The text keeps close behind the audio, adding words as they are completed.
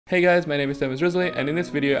Hey guys, my name is Demas Rusli, and in this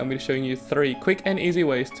video I'm going to be showing you 3 quick and easy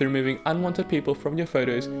ways to removing unwanted people from your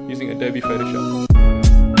photos using Adobe Photoshop.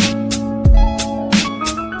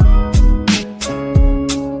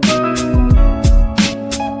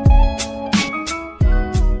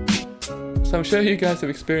 So I'm sure you guys have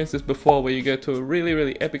experienced this before, where you go to a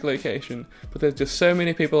really epic location, but there's just so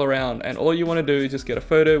many people around and all you want to do is just get a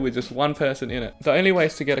photo with just one person in it. The only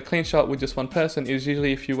ways to get a clean shot with just one person is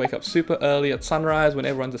usually if you wake up super early at sunrise when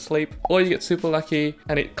everyone's asleep, or you get super lucky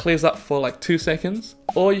and it clears up for like 2 seconds,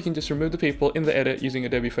 or you can just remove the people in the edit using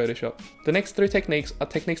Adobe Photoshop. The next 3 techniques are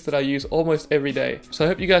techniques that I use almost every day, so I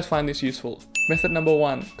hope you guys find this useful. Method number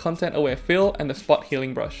 1, ContentAware fill and the spot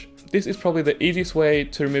healing brush. This is probably the easiest way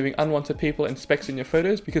to removing unwanted people and specks in your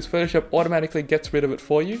photos because Photoshop automatically gets rid of it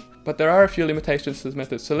for you, but there are a few limitations to this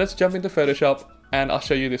method, so let's jump into Photoshop and I'll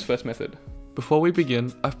show you this first method. Before we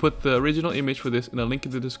begin, I've put the original image for this in a link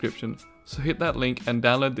in the description, so hit that link and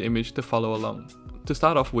download the image to follow along. To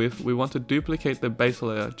start off with, we want to duplicate the base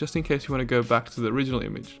layer just in case you want to go back to the original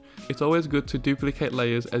image. It's always good to duplicate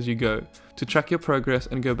layers as you go, to track your progress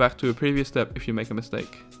and go back to a previous step if you make a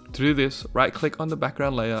mistake. To do this, right click on the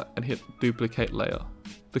background layer and hit duplicate layer.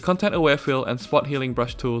 The ContentAware fill and spot healing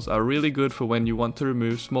brush tools are really good for when you want to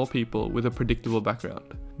remove small people with a predictable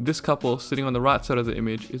background. This couple sitting on the right side of the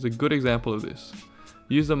image is a good example of this.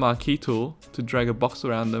 Use the marquee tool to drag a box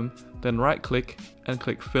around them, then right click and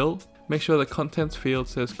click fill. Make sure the contents field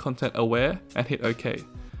says ContentAware and hit OK.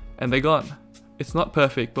 And they're gone. It's not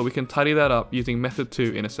perfect, but we can tidy that up using method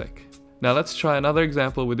 2 in a sec. Now let's try another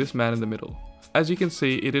example with this man in the middle. As you can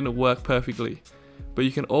see, it didn't work perfectly, but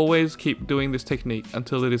you can always keep doing this technique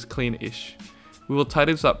until it is clean-ish. We will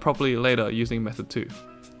tidy this up properly later using method 2.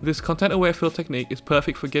 This ContentAware fill technique is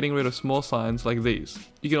perfect for getting rid of small signs like these.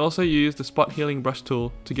 You can also use the spot healing brush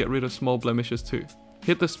tool to get rid of small blemishes too.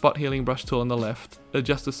 Hit the spot healing brush tool on the left,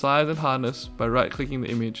 adjust the size and hardness by right clicking the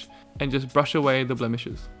image, and just brush away the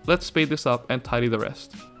blemishes. Let's speed this up and tidy the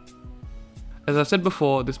rest. As I said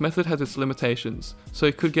before, this method has its limitations, so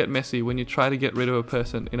it could get messy when you try to get rid of a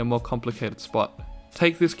person in a more complicated spot.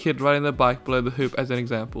 Take this kid riding the bike below the hoop as an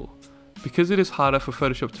example. Because it is harder for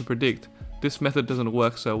Photoshop to predict, this method doesn't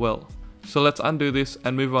work so well. So let's undo this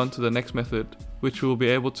and move on to the next method, which we will be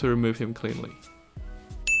able to remove him cleanly.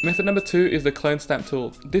 Method number 2 is the clone stamp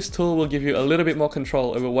tool. This tool will give you a little bit more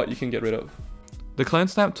control over what you can get rid of. The clone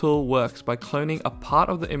stamp tool works by cloning a part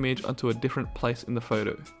of the image onto a different place in the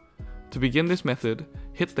photo. To begin this method,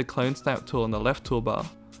 hit the clone stamp tool on the left toolbar,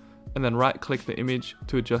 and then right click the image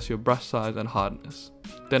to adjust your brush size and hardness.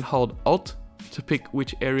 Then hold Alt to pick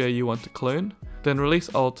which area you want to clone, then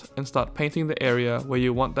release Alt and start painting the area where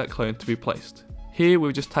you want that clone to be placed. Here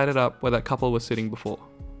we've just tied it up where that couple was sitting before.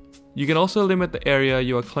 You can also limit the area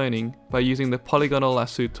you are cloning by using the polygonal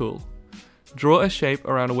lasso tool. Draw a shape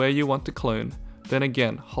around where you want to clone, then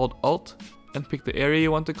again hold Alt and pick the area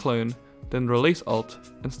you want to clone, then release Alt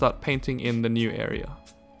and start painting in the new area.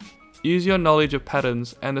 Use your knowledge of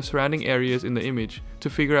patterns and the surrounding areas in the image to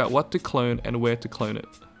figure out what to clone and where to clone it.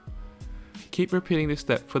 Keep repeating this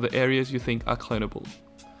step for the areas you think are clonable.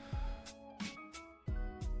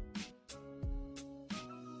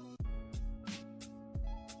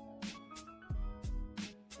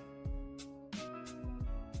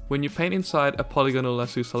 When you paint inside a polygonal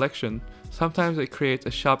lasso selection, sometimes it creates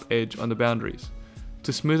a sharp edge on the boundaries.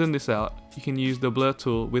 To smoothen this out, you can use the blur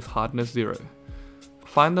tool with hardness 0.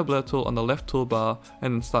 Find the blur tool on the left toolbar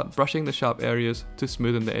and then start brushing the sharp areas to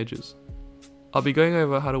smoothen the edges. I'll be going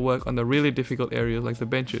over how to work on the really difficult areas like the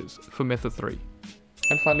benches for method 3.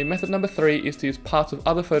 And finally, method number 3 is to use parts of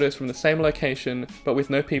other photos from the same location but with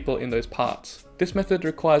no people in those parts. This method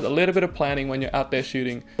requires a little bit of planning when you're out there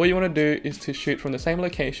shooting. All you want to do is to shoot from the same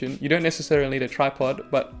location. You don't necessarily need a tripod,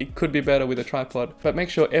 but it could be better with a tripod. But make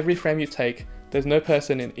sure every frame you take, there's no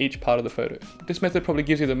person in each part of the photo. This method probably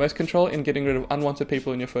gives you the most control in getting rid of unwanted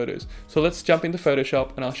people in your photos. So let's jump into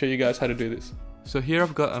Photoshop and I'll show you guys how to do this. So here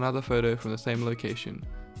I've got another photo from the same location.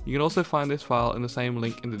 You can also find this file in the same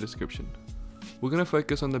link in the description. We're going to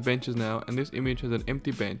focus on the benches now, and this image has an empty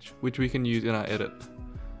bench which we can use in our edit.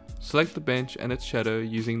 Select the bench and its shadow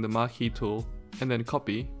using the marquee tool, and then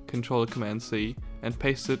copy, Ctrl+Command+C, and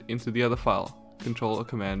paste it into the other file,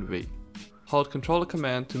 Ctrl+Command+V. Hold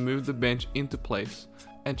Ctrl+Command to move the bench into place,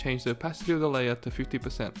 and change the opacity of the layer to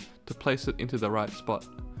 50% to place it into the right spot.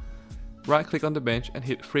 Right click on the bench and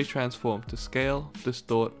hit Free Transform to scale,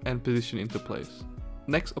 distort, and position into place.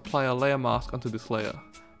 Next, apply a layer mask onto this layer,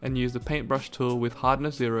 and use the paintbrush tool with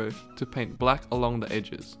hardness 0 to paint black along the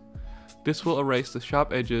edges. This will erase the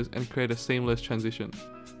sharp edges and create a seamless transition.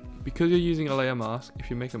 Because you're using a layer mask, if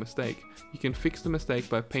you make a mistake, you can fix the mistake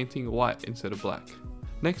by painting white instead of black.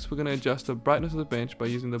 Next, we're going to adjust the brightness of the bench by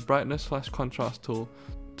using the brightness/contrast tool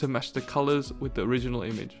to match the colors with the original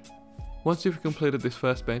image. Once you've completed this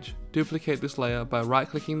first bench, duplicate this layer by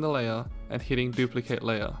right-clicking the layer and hitting duplicate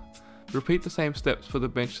layer. Repeat the same steps for the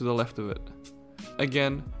bench to the left of it.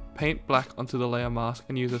 Again, paint black onto the layer mask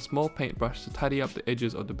and use a small paintbrush to tidy up the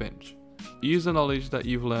edges of the bench. Use the knowledge that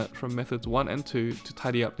you've learnt from methods 1 and 2 to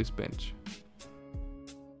tidy up this bench.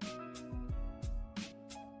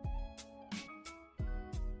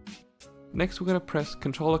 Next, we're going to press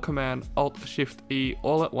Ctrl+Command+Alt+Shift+E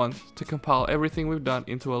all at once to compile everything we've done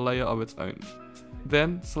into a layer of its own.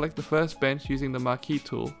 Then, select the first bench using the marquee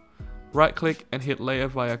tool, right-click and hit Layer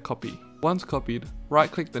via Copy. Once copied,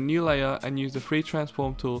 right-click the new layer and use the Free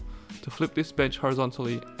Transform tool to flip this bench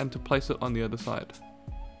horizontally and to place it on the other side.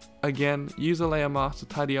 Again, use the layer mask to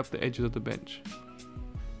tidy up the edges of the bench.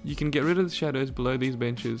 You can get rid of the shadows below these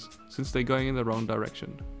benches since they're going in the wrong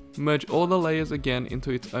direction. Merge all the layers again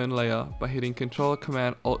into its own layer by hitting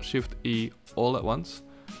Ctrl+Command+Alt+Shift+E all at once,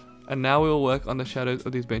 and now we will work on the shadows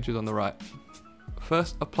of these benches on the right.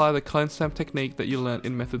 First, apply the clone stamp technique that you learnt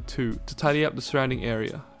in method 2 to tidy up the surrounding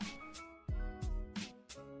area.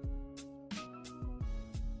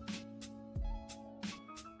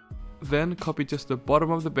 Then copy just the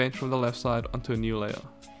bottom of the bench from the left side onto a new layer.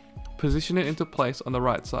 Position it into place on the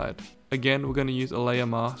right side. Again, we're going to use a layer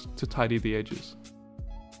mask to tidy the edges.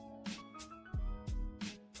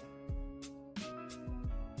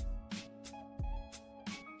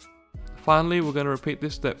 Finally, we're going to repeat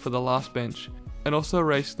this step for the last bench, and also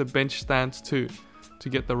erase the bench stands too, to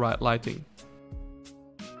get the right lighting.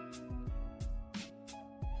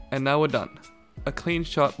 And now we're done. A clean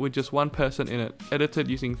shot with just one person in it, edited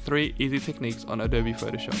using 3 easy techniques on Adobe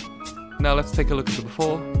Photoshop. Now let's take a look at the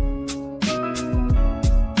before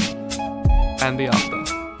and the after.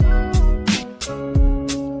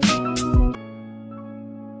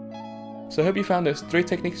 So I hope you found those 3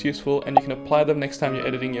 techniques useful and you can apply them next time you're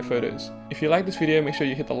editing your photos. If you like this video, make sure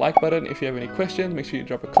you hit the like button. If you have any questions, make sure you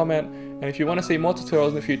drop a comment. And if you want to see more tutorials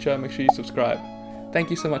in the future, make sure you subscribe.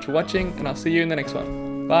 Thank you so much for watching, and I'll see you in the next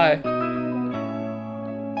one. Bye!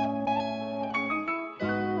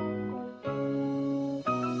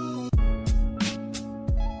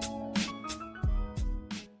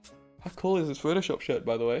 How cool is this Photoshop shirt,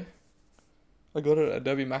 by the way? I got it at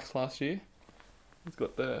Adobe Max last year. It's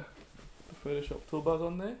got the Photoshop toolbars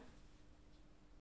on there.